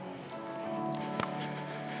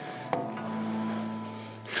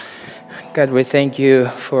God, we thank you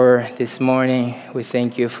for this morning. We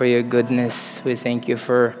thank you for your goodness. We thank you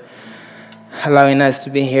for allowing us to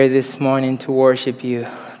be here this morning to worship you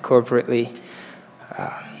corporately.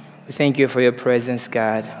 We thank you for your presence,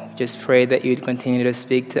 God. We just pray that you'd continue to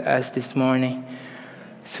speak to us this morning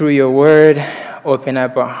through your word. Open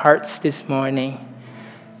up our hearts this morning.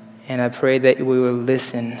 And I pray that we will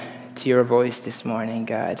listen to your voice this morning,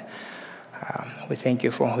 God. We thank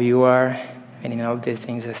you for who you are. And in all these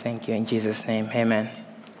things, I thank you in Jesus' name. Amen.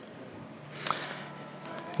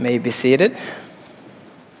 You may be seated.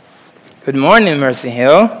 Good morning, Mercy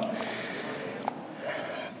Hill.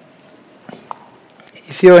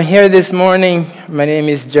 If you're here this morning, my name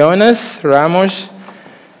is Jonas Ramos.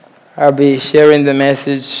 I'll be sharing the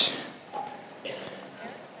message.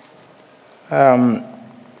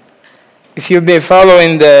 If you've been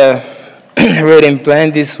following the reading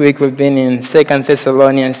plan this week, we've been in 2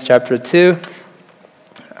 Thessalonians chapter 2.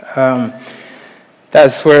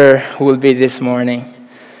 That's where we'll be this morning.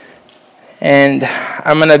 And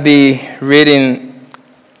I'm going to be reading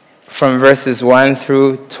from verses 1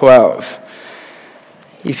 through 12.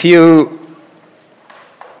 If you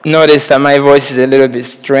notice that my voice is a little bit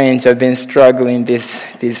strange, I've been struggling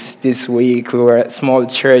this week. We were at small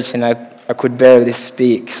church and I could barely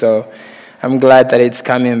speak, so I'm glad that it's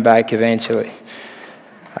coming back eventually.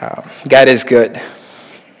 God is good.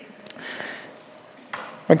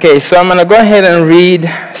 Okay, so I'm going to go ahead and read 2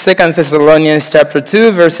 Thessalonians chapter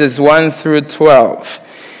 2, verses 1 through 12.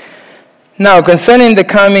 Now, concerning the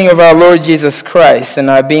coming of our Lord Jesus Christ and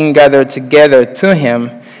our being gathered together to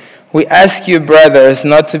him, we ask you, brothers,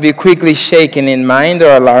 not to be quickly shaken in mind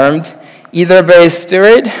or alarmed, either by a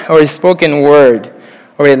spirit or a spoken word,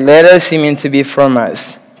 or a letter seeming to be from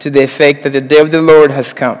us, to the effect that the day of the Lord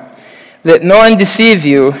has come. Let no one deceive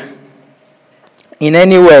you in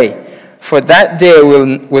any way, for that day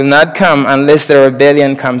will not come unless the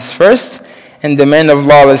rebellion comes first, and the man of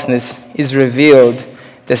lawlessness is revealed,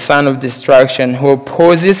 the son of destruction, who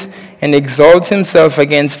opposes and exalts himself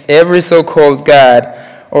against every so-called God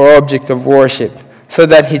or object of worship, so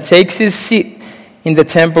that he takes his seat in the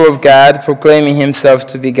temple of God, proclaiming himself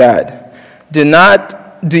to be God. Do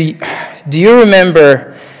you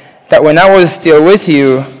remember that when I was still with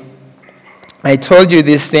you, I told you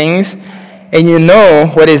these things, and you know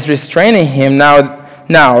what is restraining him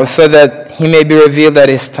now, so that he may be revealed at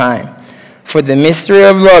his time. For the mystery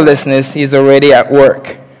of lawlessness is already at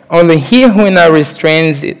work. Only he who now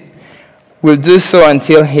restrains it will do so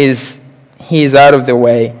until he is out of the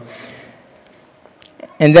way.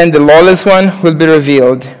 And then the lawless one will be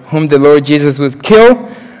revealed, whom the Lord Jesus will kill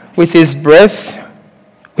with the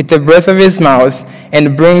breath of his mouth,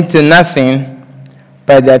 and bring to nothing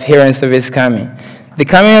by the appearance of his coming. The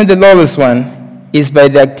coming of the lawless one is by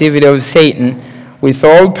the activity of Satan, with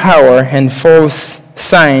all power and false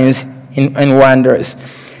signs and wonders,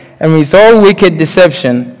 and with all wicked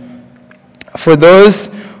deception, for those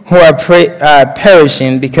who are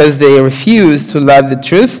perishing because they refuse to love the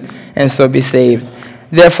truth and so be saved.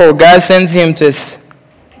 Therefore, God sends him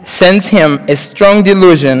a strong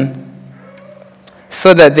delusion,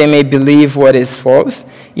 so that they may believe what is false,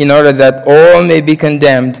 in order that all may be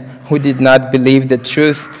condemned who did not believe the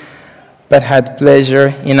truth, but had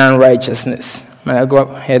pleasure in unrighteousness. I'll go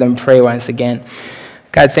ahead and pray once again.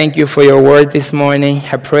 God, thank you for your word this morning.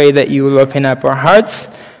 I pray that you will open up our hearts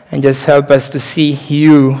and just help us to see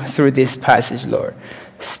you through this passage, Lord.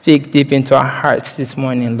 Speak deep into our hearts this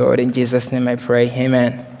morning, Lord. In Jesus' name I pray,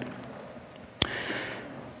 amen.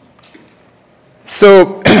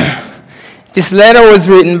 So, this letter was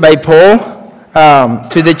written by Paul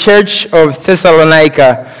to the church of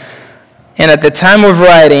Thessalonica. And at the time of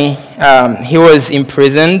writing, he was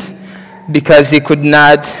imprisoned because he could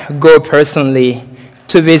not go personally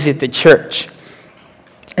to visit the church.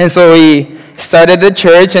 And so he started the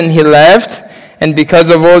church and he left. And because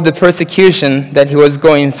of all the persecution that he was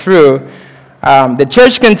going through, the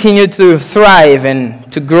church continued to thrive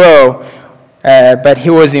and to grow, but he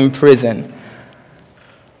was in prison.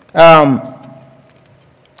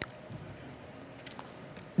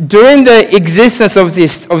 During the existence of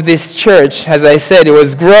this church, as I said, it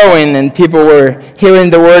was growing and people were hearing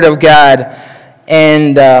the word of God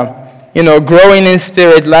and growing in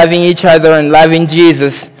spirit, loving each other and loving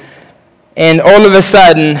Jesus. And all of a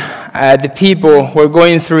sudden, the people were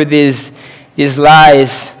going through these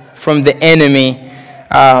lies from the enemy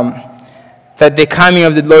that the coming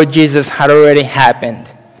of the Lord Jesus had already happened.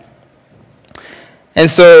 And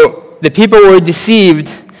so the people were deceived.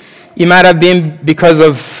 It might have been because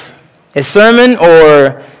of a sermon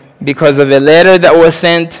or because of a letter that was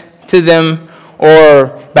sent to them or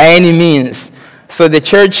by any means. So the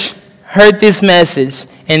church heard this message,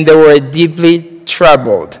 and they were deeply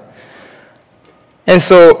troubled. And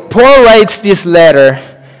so Paul writes this letter.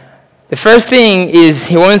 The first thing is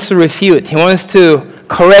he wants to refute. He wants to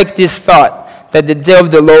correct this thought that the day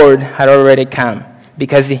of the Lord had already come,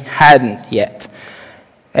 because it hadn't yet.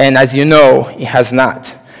 And as you know, it has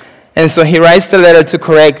not. And so he writes the letter to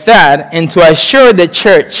correct that and to assure the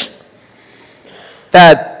church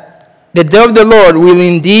that the day of the Lord will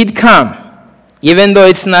indeed come. Even though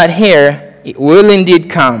it's not here, it will indeed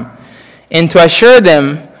come. And to assure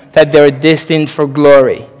them that they're destined for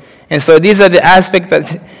glory. And so these are the aspects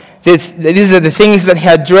that, these are the things that he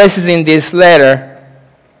addresses in this letter,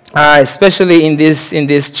 especially in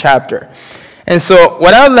this chapter. And so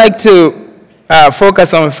what I would like to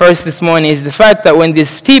focus on first this morning is the fact that when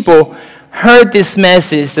these people heard this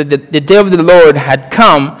message that the day of the Lord had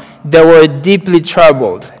come, they were deeply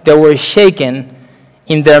troubled. They were shaken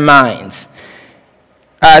in their minds.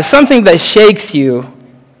 Something that shakes you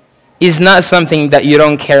is not something that you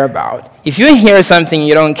don't care about. If you hear something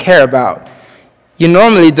you don't care about, you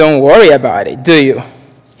normally don't worry about it, do you?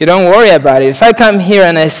 You don't worry about it. If I come here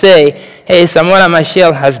and I say, hey, Samora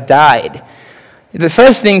Machel has died, the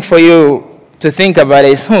first thing for you to think about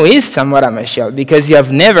is, who is Samora Machel? Because you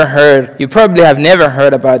probably have never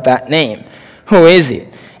heard about that name. Who is it?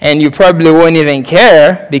 And you probably won't even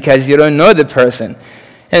care because you don't know the person.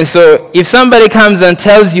 And so if somebody comes and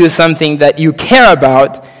tells you something that you care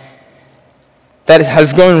about that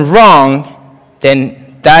has gone wrong,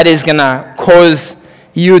 then that is going to cause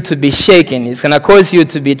you to be shaken. It's going to cause you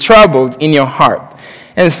to be troubled in your heart.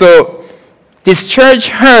 And so this church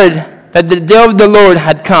heard that the day of the Lord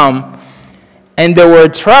had come, and they were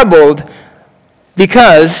troubled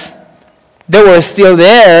because they were still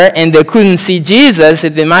there and they couldn't see Jesus.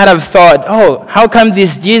 They might have thought, oh, how come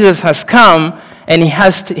this Jesus has come and he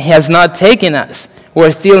has not taken us?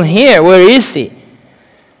 We're still here. Where is he?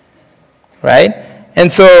 Right?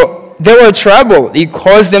 And so they were troubled. It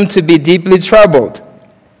caused them to be deeply troubled.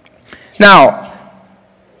 Now,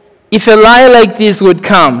 if a lie like this would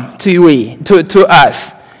come to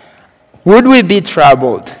us, would we be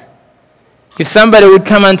troubled? If somebody would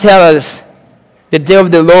come and tell us the day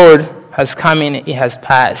of the Lord has come and it has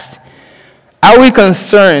passed, are we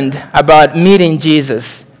concerned about meeting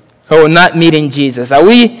Jesus or not meeting Jesus? Are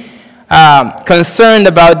we concerned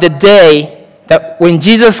about the day that when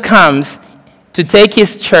Jesus comes to take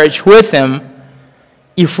his church with him,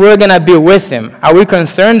 if we're going to be with him? Are we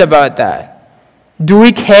concerned about that? Do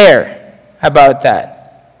we care about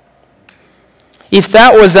that? If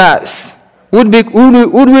that was us, would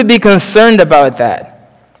we be concerned about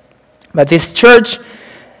that? But this church,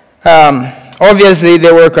 obviously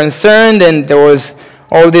they were concerned, and there was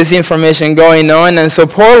all this information going on. And so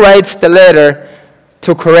Paul writes the letter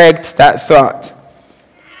to correct that thought.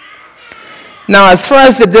 Now, as far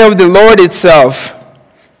as the day of the Lord itself,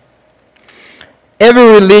 every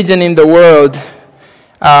religion in the world,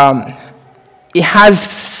 it has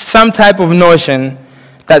some type of notion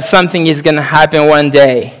that something is going to happen one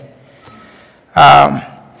day.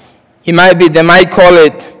 They might call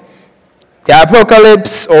it the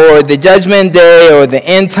apocalypse or the judgment day or the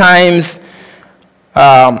end times,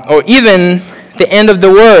 or even the end of the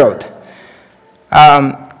world.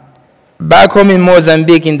 Back home in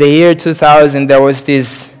Mozambique in the year 2000, there was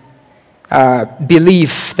this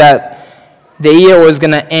belief that the year was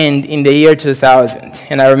going to end in the year 2000.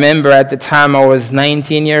 And I remember at the time I was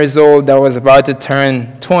 19 years old. I was about to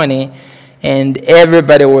turn 20, and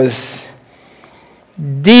everybody was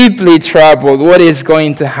deeply troubled. What is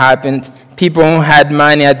going to happen? People who had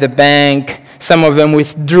money at the bank, some of them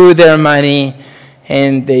withdrew their money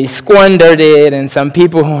and they squandered it. And some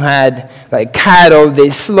people who had like cattle, they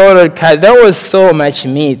slaughtered cattle. There was so much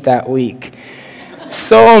meat that week.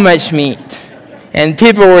 So much meat. And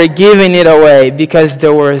people were giving it away because they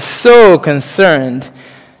were so concerned,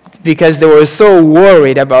 because they were so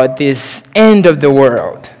worried about this end of the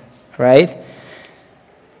world, right?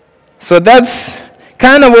 So that's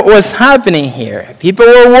kind of what was happening here. People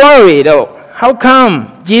were worried. Oh, how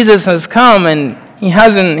come Jesus has come and he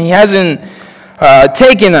hasn't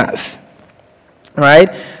taken us, right?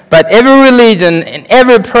 But every religion and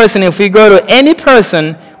every person, if we go to any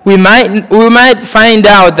person, we might find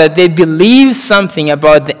out that they believe something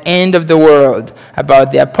about the end of the world,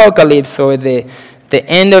 about the apocalypse or the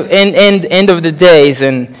end of the days,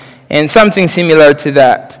 and something similar to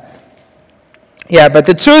that. Yeah, but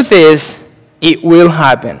the truth is, it will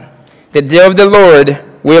happen. The day of the Lord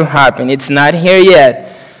will happen. It's not here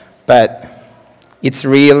yet, but it's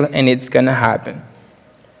real and it's going to happen.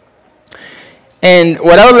 And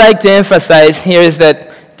what I would like to emphasize here is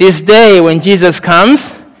that this day when Jesus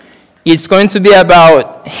comes, It's going to be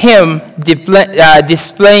about him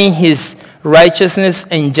displaying his righteousness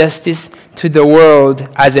and justice to the world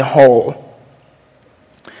as a whole.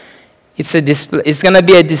 It's going to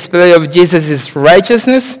be a display of Jesus'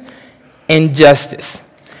 righteousness and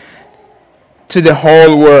justice to the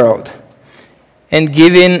whole world, and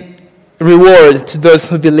giving reward to those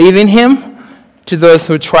who believe in him, to those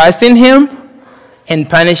who trust in him, and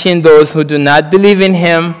punishing those who do not believe in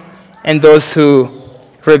him and those who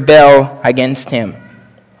rebel against him.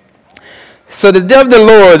 So the day of the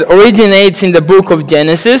Lord originates in the book of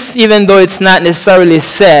Genesis. Even though it's not necessarily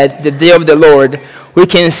said the day of the Lord, we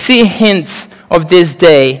can see hints of this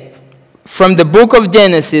day from the book of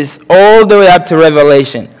Genesis all the way up to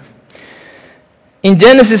Revelation. In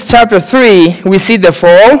Genesis chapter 3, we see the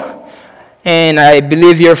fall, and I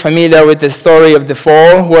believe you're familiar with the story of the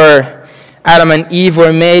fall, where Adam and Eve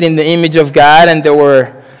were made in the image of God, and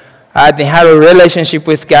they had a relationship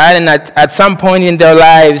with God, and at some point in their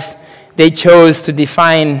lives, they chose to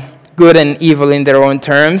define good and evil in their own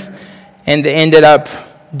terms, and they ended up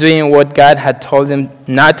doing what God had told them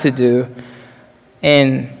not to do,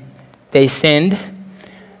 and they sinned,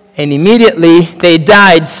 and immediately they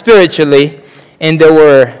died spiritually, and they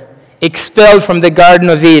were expelled from the Garden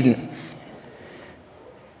of Eden.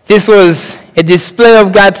 This was a display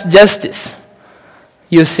of God's justice.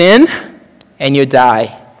 You sin, and you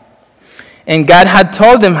die. And God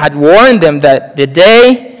had warned them that the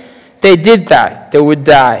day they did that, they would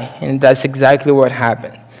die. And that's exactly what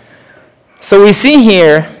happened. So we see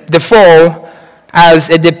here the fall as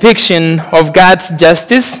a depiction of God's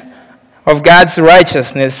justice, of God's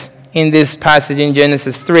righteousness in this passage in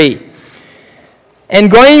Genesis 3. And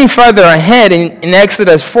going further ahead in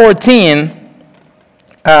Exodus 14,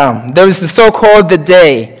 there is the so-called the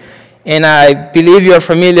day. And I believe you're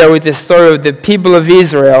familiar with the story of the people of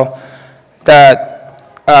Israel that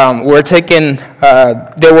were taken,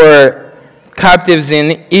 they were captives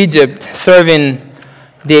in Egypt, serving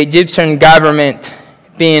the Egyptian government,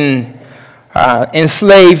 being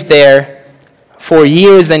enslaved there for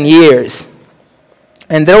years and years.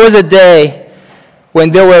 And there was a day when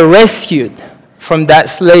they were rescued from that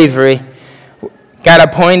slavery. God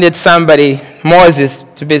appointed somebody, Moses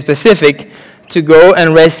to be specific, to go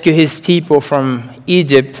and rescue his people from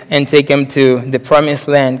Egypt and take them to the promised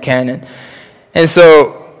land, Canaan. And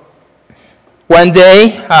so one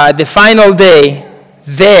day, the final day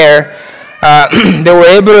there, they were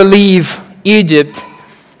able to leave Egypt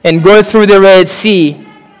and go through the Red Sea.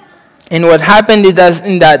 And what happened in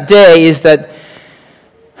that day is that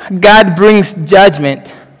God brings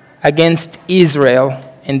judgment against Israel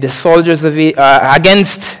and the soldiers of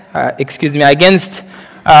against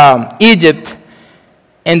Egypt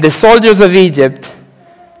and the soldiers of Egypt,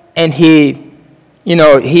 and he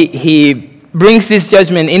brings this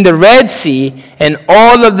judgment in the Red Sea, and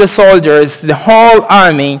all of the soldiers, the whole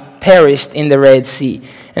army, perished in the Red Sea.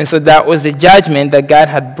 And so that was the judgment that God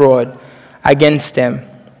had brought against them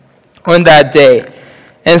on that day.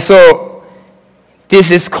 And so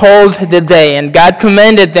this is called the day, and God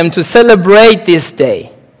commanded them to celebrate this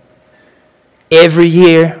day every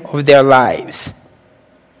year of their lives.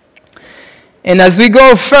 And as we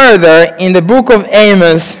go further in the book of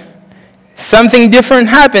Amos, something different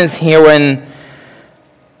happens here when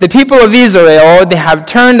the people of Israel, they have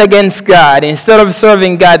turned against God. Instead of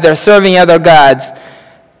serving God, they're serving other gods.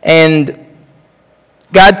 And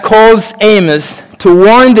God calls Amos to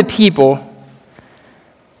warn the people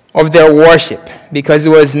of their worship, because it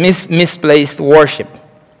was misplaced worship.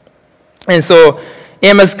 And so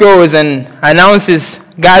Amos goes and announces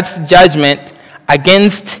God's judgment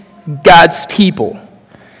against God's people.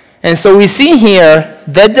 And so we see here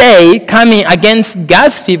the day coming against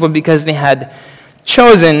God's people because they had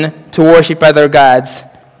chosen to worship other gods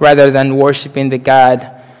rather than worshiping the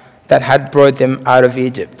God that had brought them out of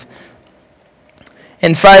Egypt.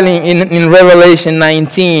 And finally, in Revelation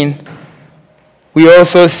 19, we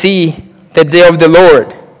also see the day of the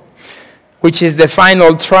Lord, which is the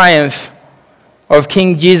final triumph of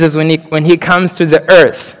King Jesus when he comes to the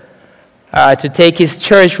earth to take his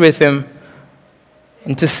church with him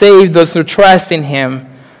and to save those who trust in him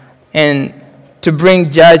and to bring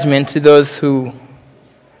judgment to those who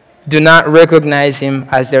do not recognize him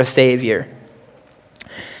as their Savior.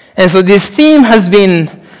 And so this theme has been,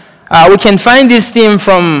 we can find this theme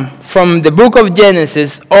from the book of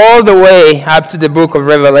Genesis all the way up to the book of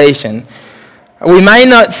Revelation. We might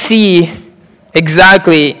not see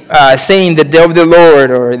exactly saying the day of the Lord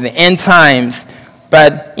or the end times,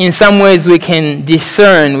 but in some ways we can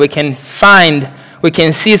discern, we can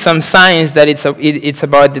see some signs that it's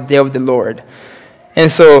about the day of the Lord. And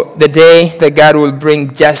so the day that God will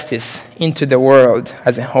bring justice into the world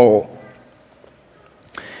as a whole.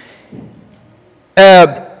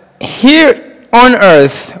 Here on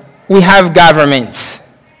earth, we have governments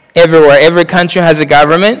everywhere. Every country has a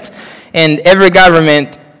government, and every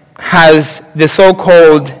government has the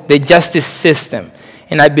so-called the justice system.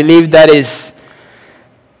 And I believe that is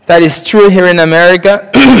true here in America.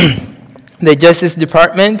 The Justice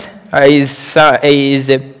Department is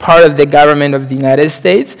a part of the government of the United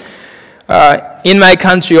States. In my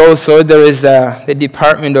country also, there is the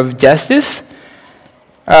Department of Justice.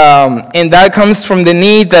 And that comes from the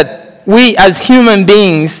need that we as human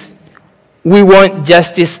beings, we want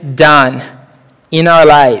justice done in our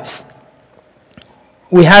lives.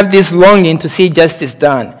 We have this longing to see justice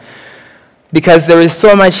done because there is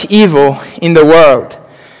so much evil in the world.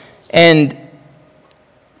 And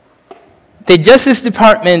the Justice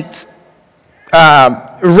Department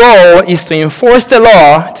role is to enforce the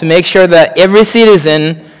law, to make sure that every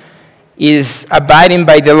citizen is abiding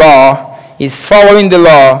by the law, is following the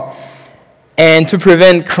law, and to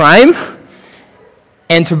prevent crime,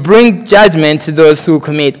 and to bring judgment to those who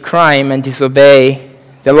commit crime and disobey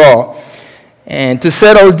the law, and to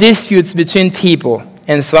settle disputes between people,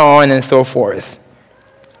 and so on and so forth.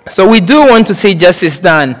 So we do want to see justice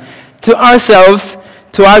done to ourselves,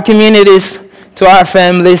 to our communities, to our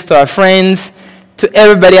families, to our friends, to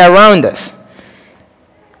everybody around us.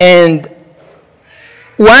 And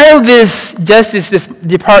while this Justice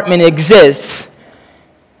Department exists,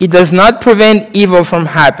 it does not prevent evil from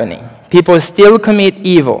happening. People still commit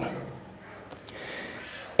evil.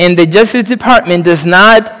 And the Justice Department does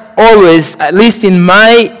not always, at least in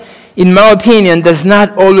my opinion, does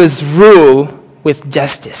not always rule with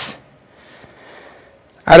justice.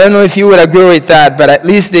 I don't know if you would agree with that, but at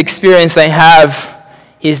least the experience I have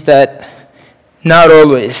is that not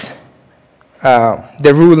always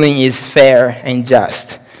the ruling is fair and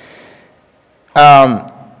just.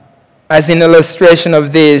 As an illustration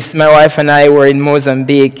of this, my wife and I were in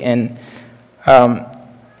Mozambique, and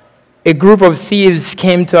a group of thieves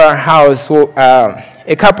came to our house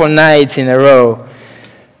a couple nights in a row.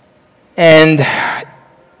 And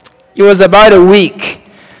it was about a week.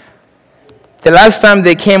 The last time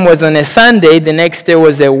they came was on a Sunday. The next day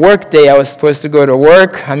was a work day. I was supposed to go to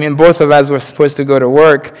work. Both of us were supposed to go to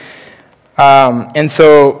work. And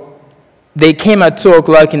so they came at 2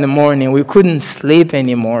 o'clock in the morning. We couldn't sleep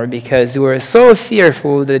anymore because we were so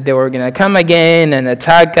fearful that they were going to come again and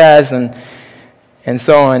attack us and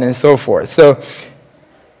so on and so forth. So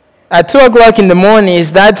at 2 o'clock in the morning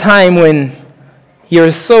is that time when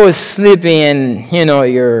you're so sleepy and,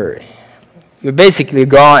 you're basically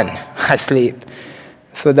gone asleep.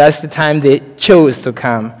 So that's the time they chose to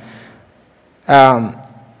come. One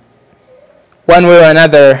way or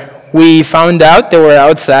another, we found out they were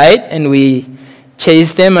outside, and we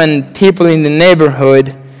chased them, and people in the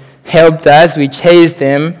neighborhood helped us. We chased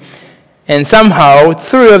them, and somehow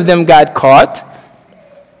 3 of them got caught,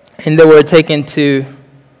 and they were taken to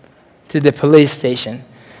the police station.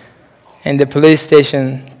 And the police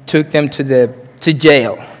station took them to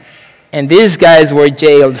jail. And these guys were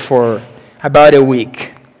jailed for about a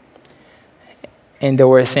week. And they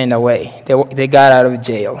were sent away. They got out of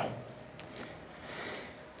jail.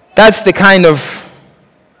 That's the kind of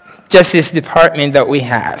Justice Department that we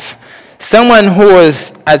have. Someone who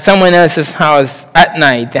was at someone else's house at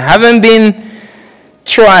night. They haven't been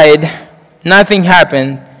tried, nothing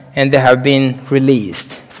happened, and they have been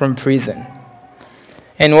released from prison.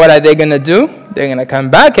 And what are they going to do? They're going to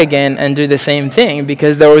come back again and do the same thing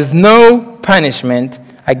because there was no punishment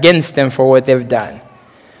against them for what they've done.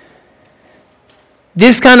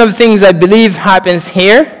 These kind of things, I believe, happens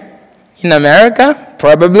here in America,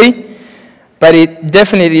 probably, but it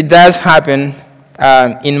definitely does happen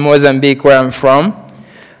in Mozambique, where I'm from.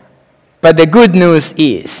 But the good news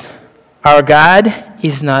is, our God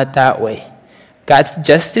is not that way. God's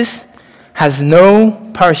justice has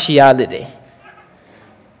no partiality.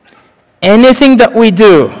 Anything that we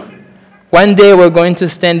do, one day we're going to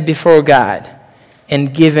stand before God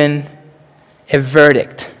and given a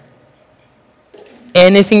verdict.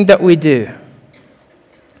 Anything that we do.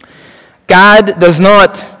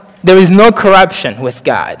 There is no corruption with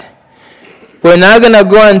God. We're not going to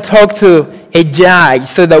go and talk to a judge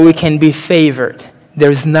so that we can be favored.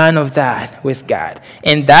 There's none of that with God.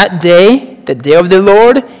 And that day, the day of the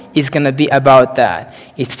Lord, is going to be about that.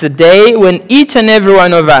 It's the day when each and every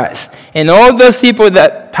one of us, and all those people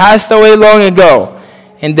that passed away long ago,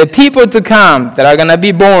 and the people to come that are going to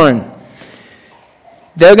be born,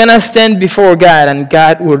 they're going to stand before God, and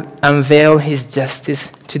God will unveil his justice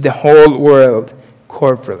to the whole world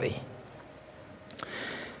corporately.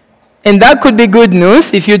 And that could be good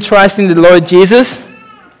news if you trust in the Lord Jesus.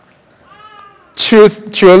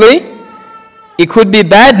 Truly. It could be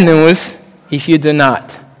bad news if you do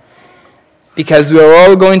not. Because we are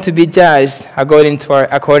all going to be judged according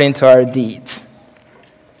to our deeds.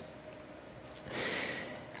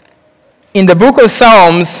 In the book of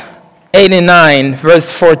Psalms 89, verse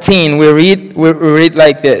 14, we read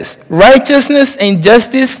like this: Righteousness and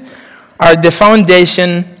justice are the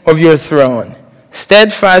foundation of your throne.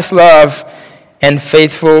 Steadfast love and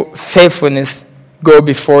faithfulness go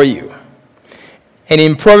before you. And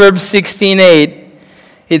in Proverbs 16:8,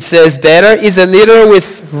 it says, Better is a little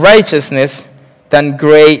with righteousness than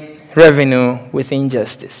great revenue with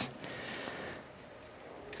injustice.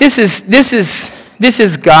 This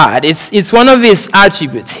is God. It's one of his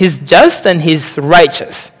attributes. He's just and he's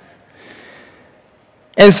righteous.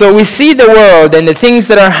 And so we see the world and the things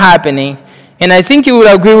that are happening, and I think you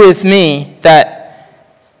would agree with me that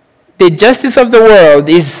the justice of the world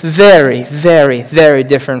is very, very, very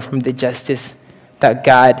different from the justice that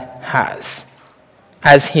God has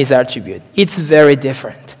as his attribute. It's very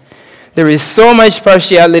different. There is so much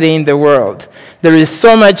partiality in the world. There is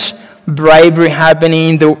so much bribery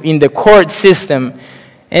happening in the court system,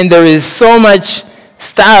 and there is so much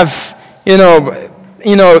stuff,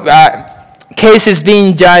 cases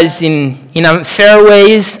being judged in unfair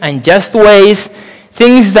ways and just ways,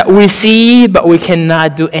 things that we see but we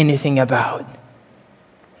cannot do anything about.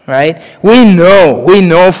 Right? We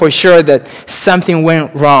know for sure that something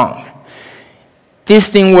went wrong. This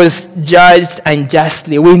thing was judged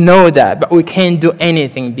unjustly. We know that, but we can't do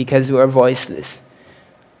anything because we are voiceless.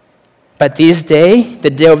 But this day, the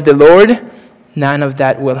day of the Lord, none of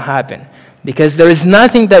that will happen, because there is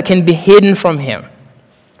nothing that can be hidden from him.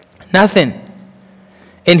 Nothing.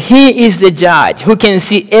 And he is the judge who can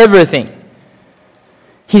see everything.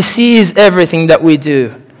 He sees everything that we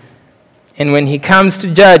do. And when he comes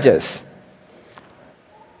to judge us,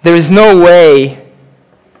 there is no way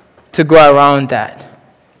to go around that.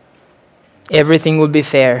 Everything will be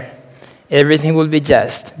fair. Everything will be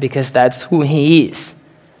just, because that's who he is.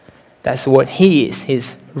 That's what he is.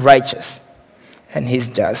 He's righteous and he's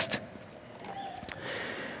just.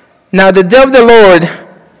 Now, the day of the Lord,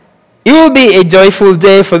 it will be a joyful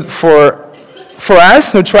day for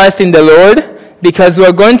us who trust in the Lord, because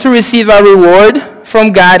we're going to receive our reward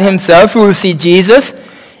from God himself. We will see Jesus.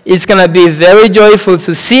 It's going to be very joyful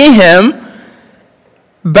to see him.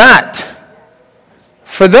 But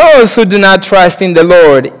for those who do not trust in the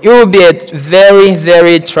Lord, it will be a very,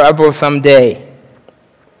 very troublesome day.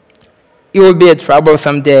 It will be a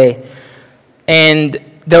troublesome day. And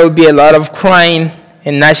there will be a lot of crying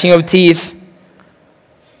and gnashing of teeth,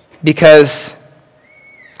 because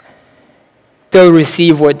they'll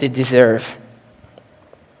receive what they deserve.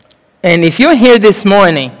 And if you're here this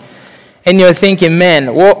morning and you're thinking,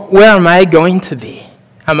 man, where am I going to be?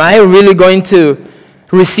 Am I really going to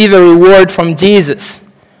receive a reward from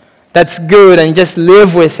Jesus that's good and just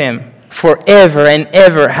live with him forever and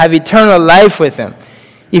ever, have eternal life with him?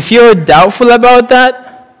 If you're doubtful about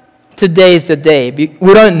that, today is the day.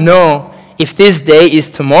 We don't know if this day is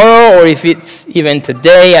tomorrow or if it's even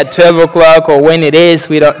today at 12 o'clock or when it is.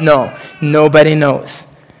 We don't know. Nobody knows.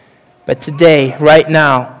 But today, right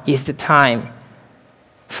now, is the time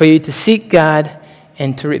for you to seek God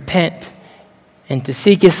and to repent and to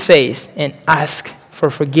seek his face and ask for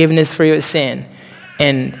forgiveness for your sin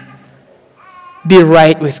and be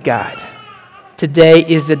right with God. Today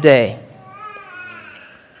is the day.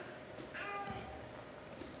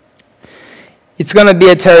 It's going to be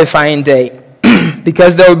a terrifying day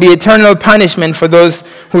because there will be eternal punishment for those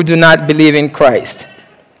who do not believe in Christ.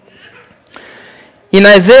 In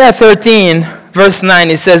Isaiah 13, verse 9,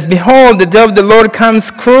 it says, Behold, the day of the Lord comes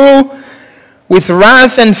cruel with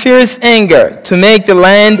wrath and fierce anger, to make the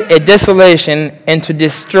land a desolation and to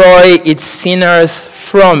destroy its sinners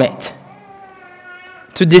from it.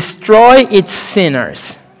 To destroy its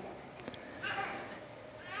sinners.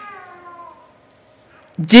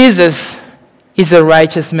 Jesus is a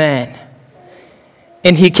righteous man.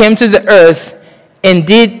 And he came to the earth and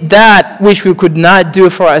did that which we could not do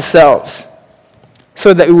for ourselves,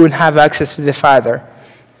 so that we would have access to the Father.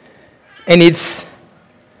 And it's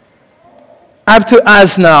up to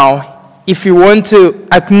us now, if we want to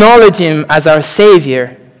acknowledge him as our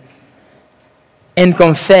Savior and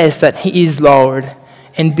confess that he is Lord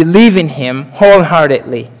and believe in him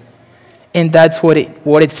wholeheartedly. And that's what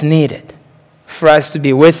it's needed for us to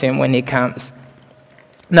be with him when he comes.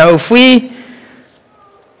 Now, if we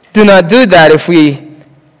do not do that, if we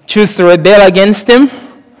choose to rebel against him,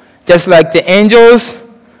 just like the angels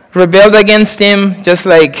rebelled against him, just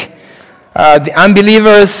like the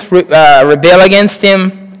unbelievers rebel against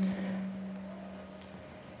him,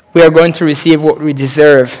 we are going to receive what we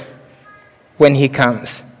deserve when he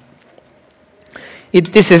comes.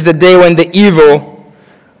 This is the day when the evil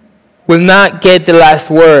will not get the last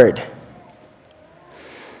word.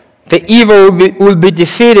 The evil will be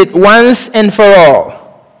defeated once and for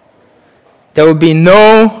all. There will be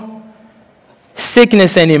no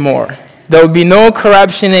sickness anymore. There will be no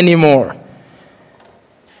corruption anymore.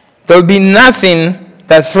 There will be nothing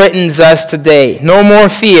that threatens us today. No more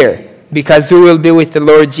fear, because we will be with the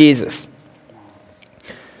Lord Jesus.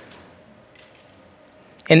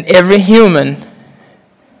 And every human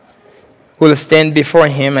will stand before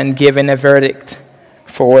him and give a verdict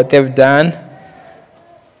for what they've done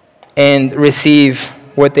and receive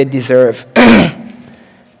what they deserve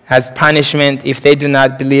as punishment if they do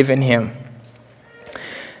not believe in him.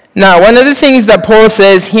 Now, one of the things that Paul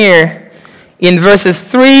says here in verses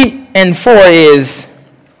 3 and 4 is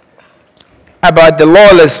about the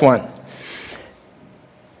lawless one.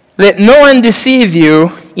 Let no one deceive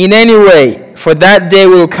you in any way, for that day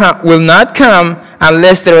will not come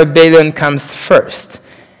unless the rebellion comes first.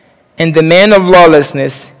 And the man of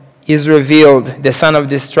lawlessness is revealed, the son of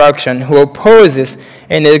destruction, who opposes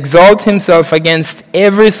and exalts himself against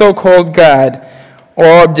every so-called God or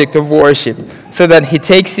object of worship, so that he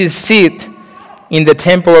takes his seat in the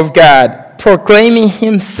temple of God, proclaiming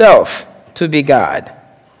himself to be God.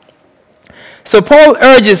 So Paul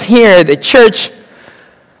urges here the church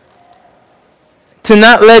to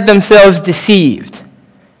not let themselves deceived.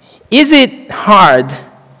 Is it hard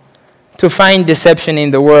to find deception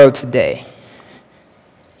in the world today?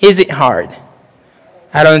 Is it hard?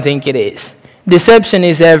 I don't think it is. Deception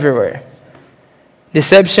is everywhere.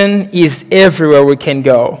 Deception is everywhere we can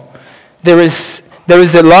go. There is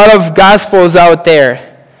a lot of gospels out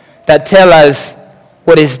there that tell us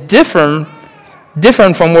what is different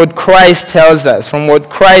from what Christ tells us, from what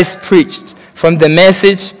Christ preached, from the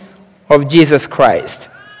message of Jesus Christ.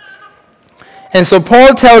 And so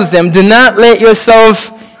Paul tells them, do not let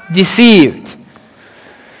yourself deceived.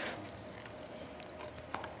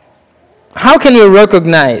 How can we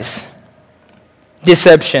recognize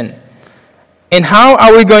deception? And how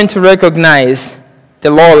are we going to recognize the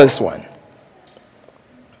lawless one?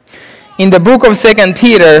 In the book of 2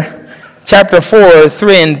 Peter, chapter 4,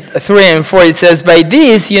 3 and 4, it says, by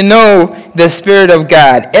this you know the Spirit of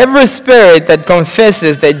God. Every spirit that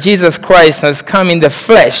confesses that Jesus Christ has come in the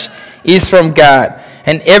flesh is from God.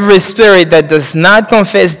 And every spirit that does not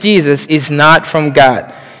confess Jesus is not from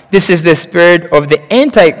God. This is the spirit of the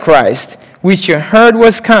Antichrist, which you heard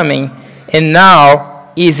was coming, and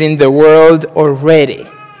now is in the world already.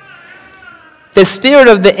 The spirit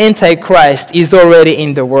of the Antichrist is already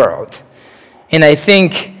in the world. And I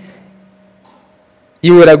think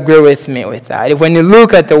you would agree with me with that. When you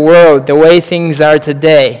look at the world, the way things are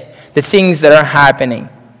today, the things that are happening,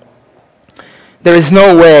 there is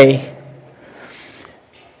no way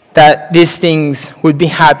that these things would be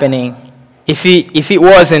happening if it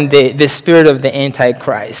wasn't the spirit of the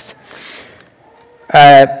Antichrist.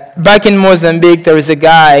 Back in Mozambique, there was a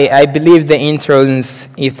guy, I believe the interns,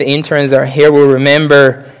 if the interns are here, will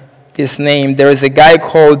remember this name. There was a guy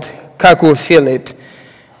called Kaku Philip.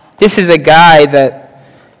 This is a guy that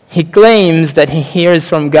he claims that he hears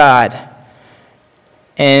from God.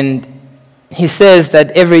 And he says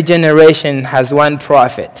that every generation has one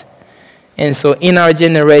prophet. And so in our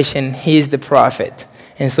generation, he is the prophet.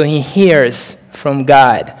 And so he hears from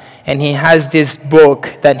God. And he has this book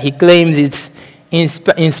that he claims it's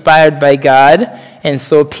inspired by God. And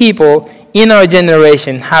so people in our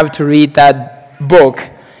generation have to read that book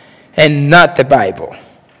and not the Bible.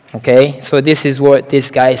 Okay? So this is what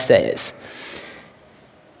this guy says.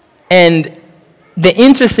 And the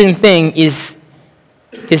interesting thing is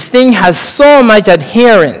this thing has so much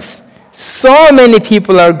adherence. So many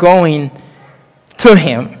people are going to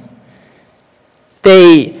him.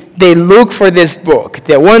 They look for this book.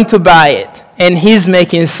 They want to buy it. And he's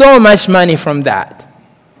making so much money from that.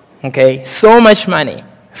 Okay? So much money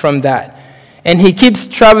from that. And he keeps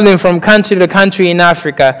traveling from country to country in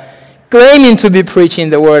Africa, claiming to be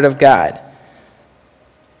preaching the Word of God.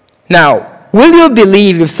 Now, will you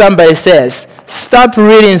believe if somebody says, stop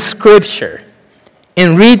reading Scripture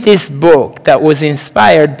and read this book that was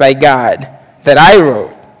inspired by God that I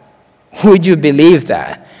wrote? Would you believe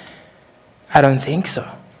that? I don't think so.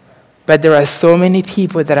 But there are so many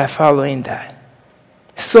people that are following that.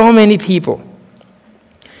 So many people.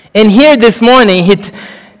 And here this morning,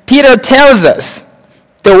 Peter tells us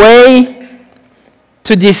the way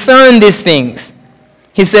to discern these things.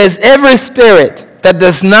 He says, every spirit that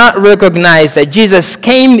does not recognize that Jesus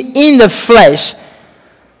came in the flesh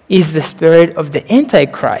is the spirit of the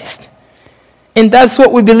Antichrist. And that's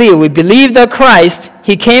what we believe. We believe that Christ,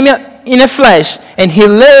 he came in the flesh and he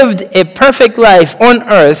lived a perfect life on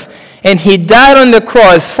earth and he died on the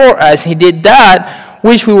cross for us. He did that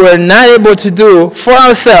which we were not able to do for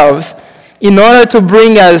ourselves in order to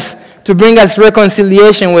bring us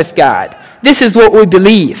reconciliation with God. This is what we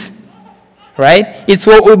believe. Right? It's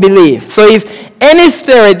what we believe. So if any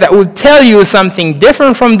spirit that will tell you something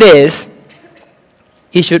different from this,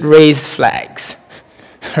 it should raise flags.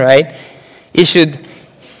 Right? It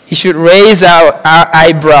should raise our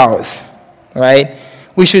eyebrows. Right?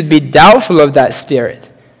 We should be doubtful of that spirit.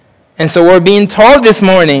 And so we're being told this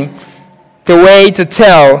morning the way to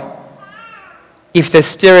tell if the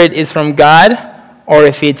spirit is from God or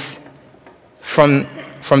if it's from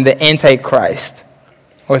the Antichrist,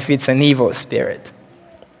 or if it's an evil spirit.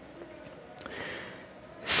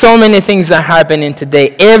 So many things are happening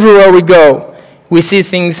today. Everywhere we go, we see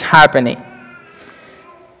things happening.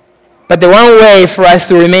 But the one way for us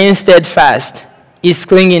to remain steadfast is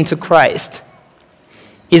clinging to Christ,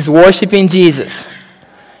 is worshiping Jesus,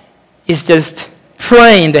 is just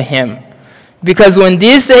praying to him. Because when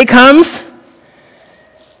this day comes,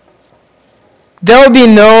 there will be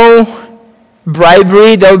no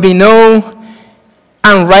bribery, there will be no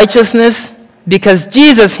unrighteousness, because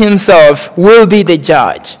Jesus himself will be the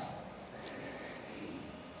judge.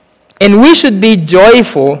 And we should be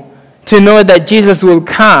joyful to know that Jesus will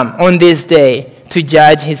come on this day to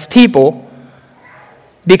judge his people,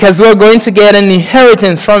 because we're going to get an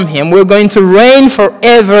inheritance from him. We're going to reign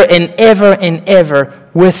forever and ever and ever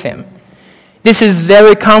with him. This is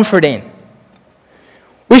very comforting.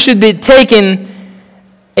 We should be taking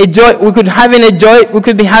a joy. We could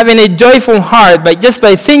be having a joyful heart just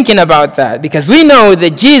by thinking about that, because we know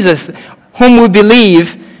that Jesus, whom we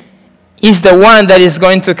believe, is the one that is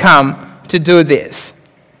going to come to do this.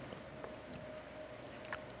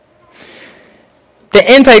 The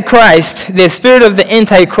Antichrist, the spirit of the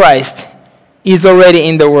Antichrist, is already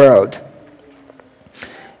in the world.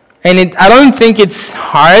 And I don't think it's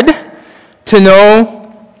hard to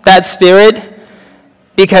know that spirit,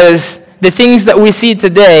 because the things that we see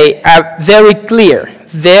today are very clear,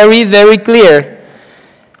 very, very clear.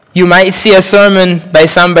 You might see a sermon by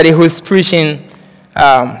somebody who's preaching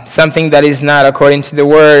something that is not according to the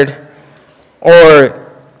word,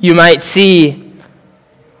 or you might see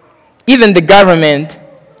even the government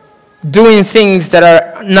doing things that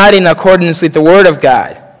are not in accordance with the word of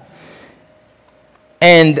God.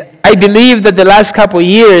 And I believe that the last couple of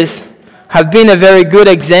years have been a very good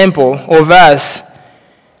example of us,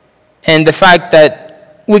 and the fact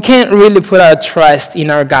that we can't really put our trust in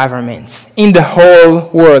our governments, in the whole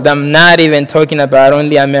world. I'm not even talking about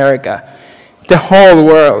only America. The whole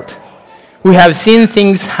world. We have seen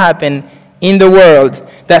things happen in the world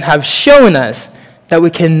that have shown us that we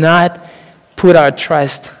cannot put our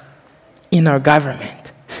trust in our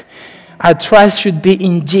government. Our trust should be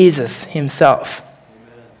in Jesus himself.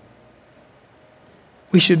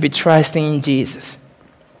 We should be trusting in Jesus,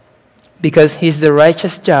 because he's the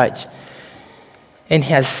righteous judge, and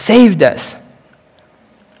he has saved us.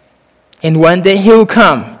 And one day he will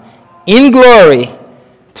come in glory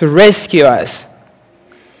to rescue us.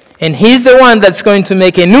 And he's the one that's going to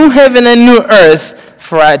make a new heaven and new earth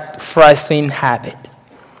for us to inhabit.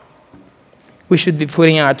 We should be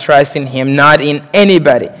putting our trust in him, not in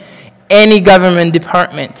anybody, any government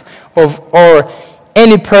department, or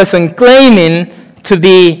any person claiming to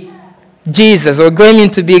be Jesus, or claiming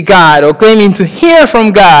to be God, or claiming to hear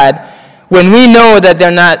from God, when we know that they're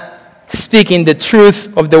not speaking the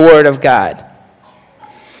truth of the Word of God.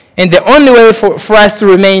 And the only way for us to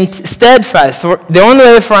remain steadfast, the only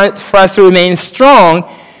way for us to remain strong,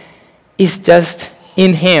 is just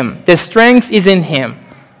in him. The strength is in him.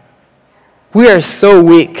 We are so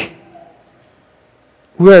weak.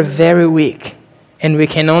 We are very weak. And we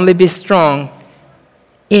can only be strong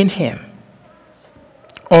in him.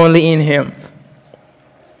 Only in him.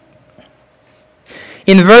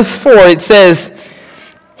 In verse 4 it says,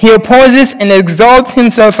 he opposes and exalts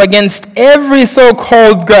himself against every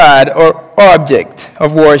so-called God or object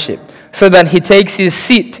of worship, so that he takes his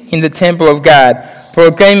seat in the temple of God,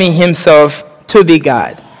 proclaiming himself to be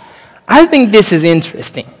God. I think this is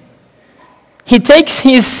interesting. He takes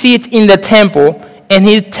his seat in the temple and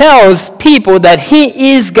he tells people that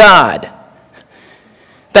he is God.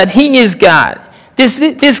 That he is God.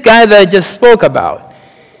 This guy that I just spoke about,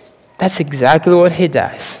 that's exactly what he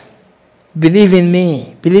does. Believe in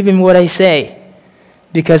me. Believe in what I say.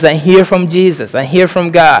 Because I hear from Jesus. I hear from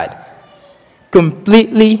God.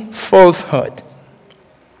 Completely falsehood.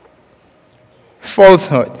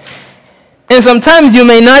 falsehood. And sometimes you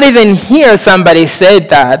may not even hear somebody say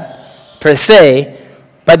that per se,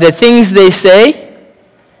 but the things they say,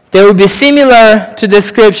 they will be similar to the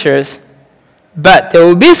scriptures, but there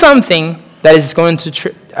will be something that is going to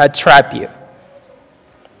trap you.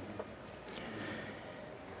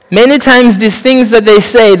 Many times these things that they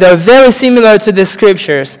say, they're very similar to the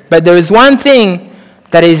scriptures, but there is one thing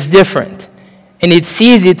that is different, and it's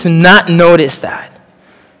easy to not notice that.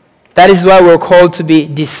 That is why we're called to be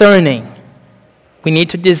discerning. We need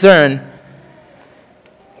to discern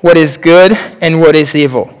what is good and what is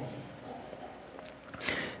evil.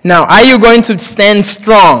 Now, are you going to stand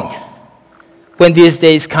strong when these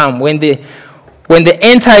days come, when the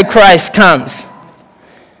Antichrist comes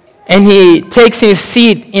and he takes his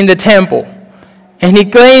seat in the temple and he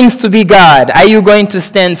claims to be God? Are you going to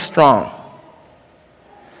stand strong?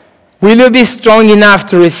 Will you be strong enough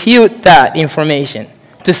to refute that information?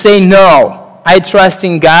 To say, no, I trust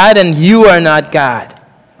in God and you are not God?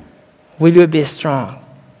 Will you be strong?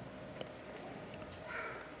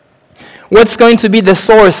 What's going to be the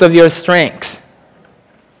source of your strength?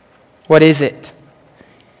 What is it?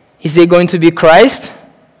 Is it going to be Christ,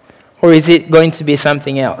 or is it going to be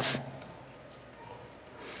something else?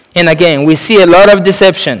 And again, we see a lot of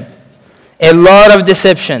deception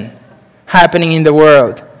happening in the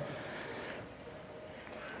world.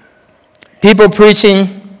 People preaching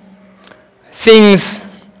things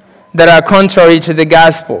that are contrary to the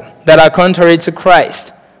gospel, that are contrary to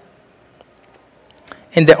Christ.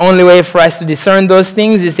 And the only way for us to discern those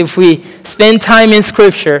things is if we spend time in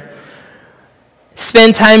Scripture,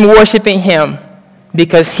 spend time worshiping Him,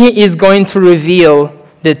 because He is going to reveal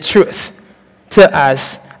the truth to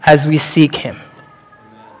us as we seek Him.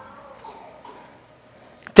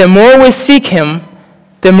 The more we seek Him,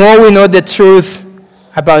 the more we know the truth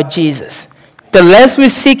about Jesus. The less we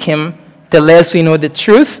seek Him, the less we know the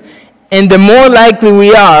truth, and the more likely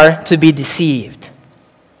we are to be deceived.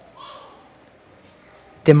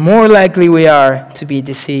 The more likely we are to be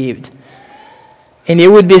deceived. And it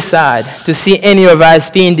would be sad to see any of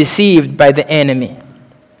us being deceived by the enemy.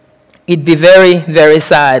 It'd be very, very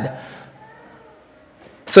sad.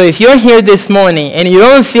 So if you're here this morning and you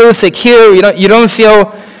don't feel secure, you don't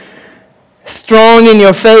feel strong in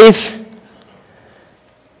your faith,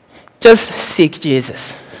 just seek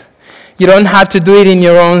Jesus. You don't have to do it in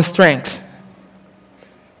your own strength,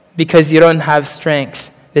 because you don't have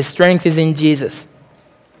strength. The strength is in Jesus.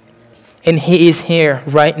 And He is here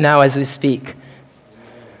right now as we speak.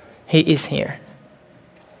 He is here.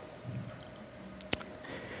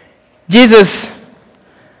 Jesus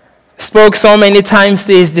spoke so many times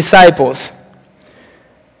to His disciples,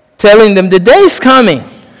 telling them, the day is coming.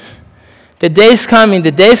 The day is coming.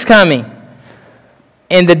 The day is coming.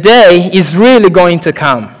 And the day is really going to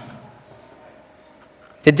come.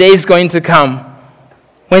 The day is going to come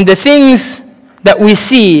when the things that we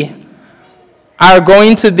see are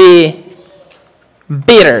going to be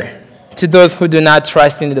bitter to those who do not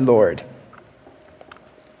trust in the Lord.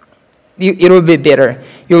 It will be bitter.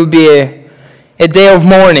 It will be a day of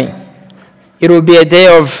mourning. It will be a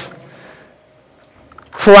day of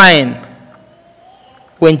crying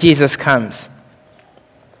when Jesus comes.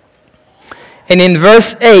 And in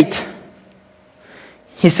verse 8,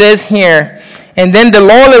 He says here, and then the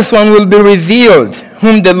lawless one will be revealed,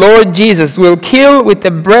 whom the Lord Jesus will kill with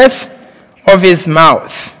the breath of His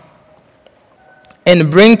mouth, and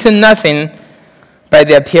bring to nothing by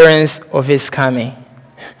the appearance of His coming.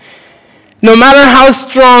 No matter how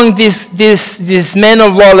strong this man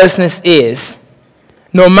of lawlessness is,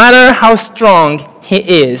 no matter how strong he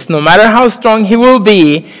is, no matter how strong he will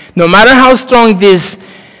be, no matter how strong this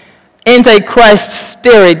Antichrist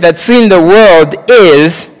spirit that's in the world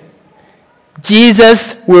is,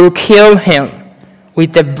 Jesus will kill him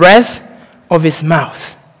with the breath of His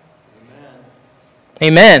mouth.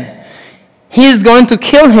 Amen. He is going to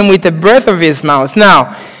kill him with the breath of His mouth.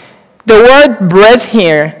 Now, the word breath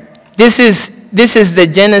here, this is the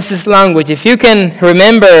Genesis language. If you can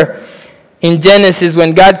remember in Genesis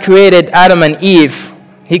when God created Adam and Eve,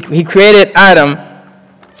 He created Adam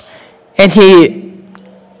and He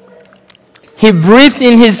breathed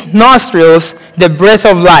in his nostrils the breath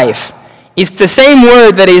of life. It's the same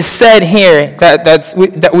word that is said here,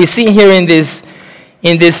 that we see here in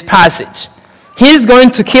this passage. He's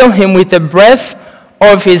going to kill him with the breath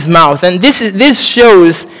of His mouth. And this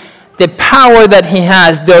shows the power that He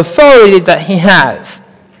has, the authority that He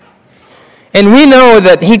has. And we know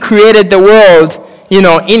that He created the world,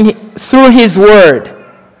 through His word.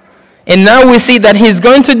 And now we see that He's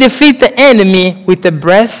going to defeat the enemy with the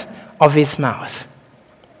breath of His mouth.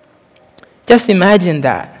 Just imagine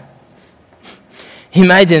that.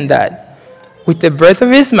 Imagine that. With the breath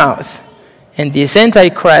of his mouth and this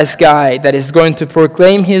Antichrist guy that is going to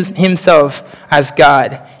proclaim himself as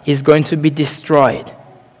God is going to be destroyed.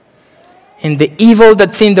 And the evil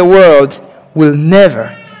that's in the world will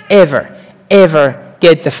never, ever, ever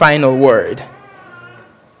get the final word.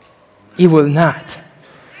 It will not.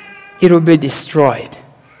 It will be destroyed.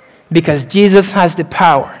 Because Jesus has the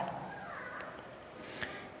power.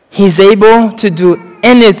 He's able to do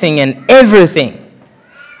anything and everything.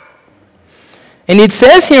 And it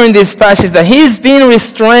says here in this passage that he's being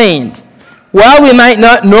restrained. While we might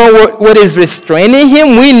not know what is restraining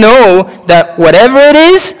him, we know that whatever it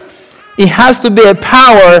is, it has to be a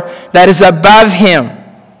power that is above him.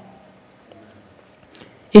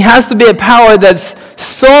 It has to be a power that's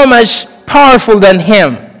so much powerful than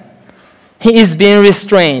him. He is being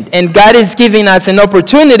restrained. And God is giving us an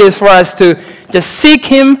opportunity for us to just seek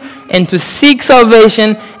him and to seek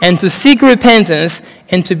salvation and to seek repentance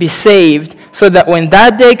and to be saved so that when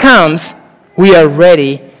that day comes, we are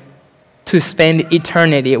ready to spend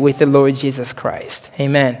eternity with the Lord Jesus Christ.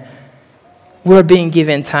 Amen. We're being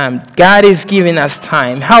given time. God is giving us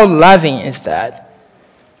time. How loving is that?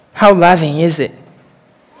 How loving is it?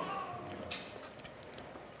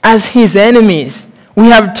 As his enemies, we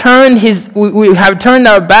have turned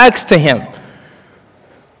our backs to him.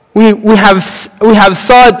 We have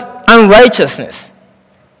sought unrighteousness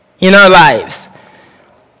in our lives.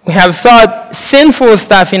 We have sought sinful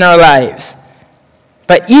stuff in our lives.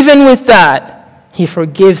 But even with that, he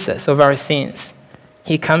forgives us of our sins.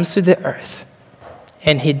 He comes to the earth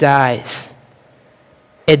and he dies.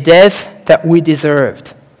 A death that we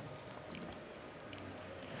deserved.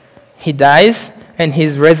 He dies and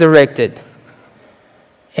he's resurrected.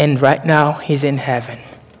 And right now, he's in heaven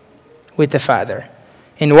with the Father.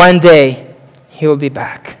 And one day, he will be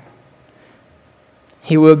back.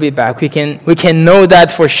 He will be back. We can know that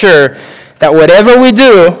for sure, that whatever we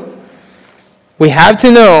do, we have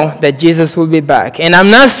to know that Jesus will be back. And I'm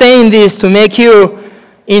not saying this to make you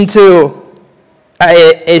into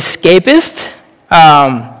an escapist,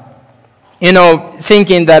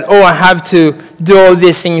 thinking that, I have to do all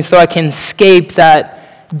these things so I can escape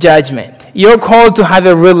that judgment. You're called to have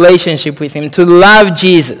a relationship with him, to love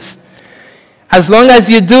Jesus. As long as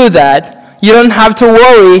you do that, you don't have to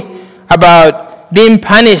worry about being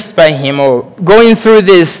punished by him or going through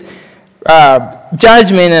this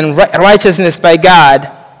judgment and righteousness by God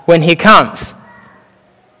when he comes.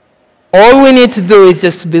 All we need to do is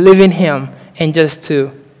just to believe in him and just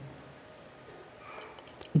to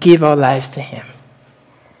give our lives to him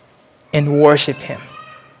and worship him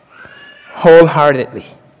wholeheartedly.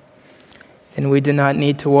 Then we do not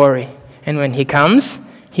need to worry. And when he comes,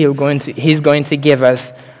 he's going to give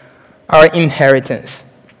us our inheritance.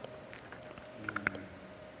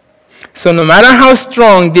 So no matter how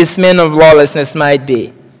strong this man of lawlessness might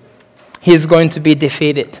be, he's going to be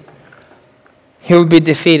defeated. He'll be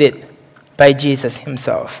defeated by Jesus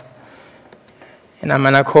himself. And I'm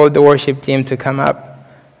going to call the worship team to come up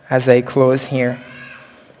as I close here.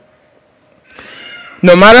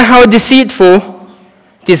 No matter how deceitful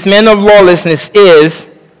this man of lawlessness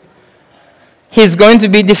is, he's going to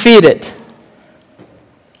be defeated.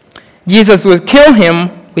 Jesus will kill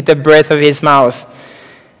him with the breath of his mouth.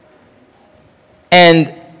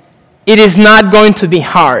 And it is not going to be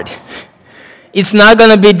hard. It's not going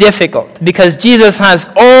to be difficult because Jesus has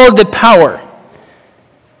all the power.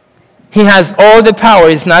 He has all the power.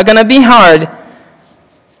 It's not going to be hard.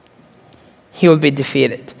 He will be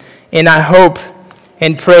defeated. And I hope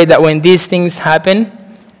and pray that when these things happen,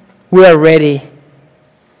 we are ready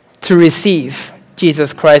to receive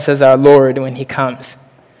Jesus Christ as our Lord when he comes.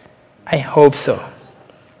 I hope so.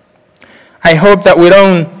 I hope that we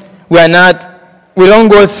don't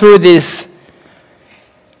go through this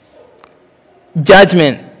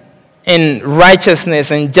judgment and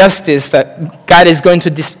righteousness and justice that God is going to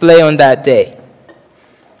display on that day.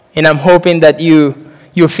 And I'm hoping that you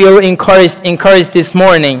feel encouraged this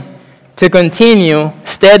morning to continue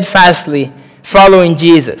steadfastly following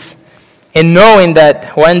Jesus and knowing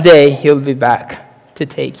that one day he'll be back to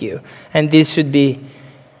take you. And this should be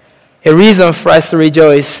a reason for us to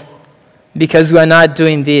rejoice because we are not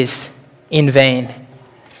doing this in vain.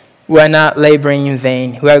 We are not laboring in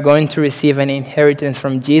vain. We are going to receive an inheritance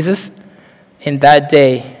from Jesus, and that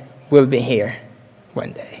day will be here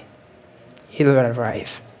one day. He will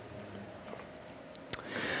arrive.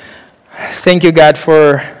 Thank you, God,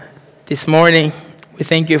 for this morning. We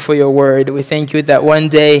thank you for your word. We thank you that one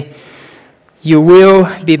day you will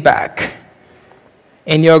be back,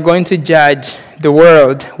 and you're going to judge the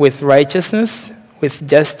world with righteousness, with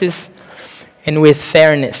justice, and with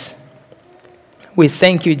fairness. We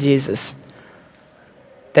thank you, Jesus,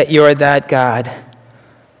 that you are that God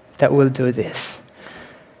that will do this.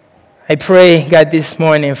 I pray, God, this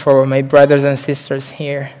morning for my brothers and sisters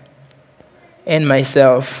here and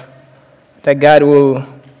myself, that God will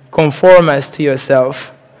conform us to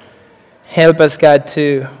yourself. Help us, God,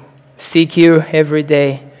 to seek you every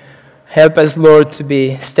day. Help us, Lord, to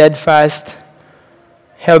be steadfast.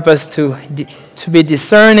 Help us to be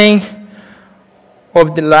discerning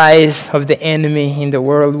of the lies of the enemy in the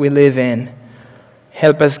world we live in.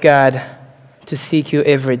 Help us, God, to seek you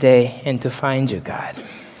every day and to find you, God.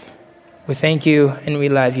 We thank you and we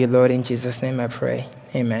love you, Lord. In Jesus' name I pray.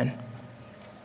 Amen.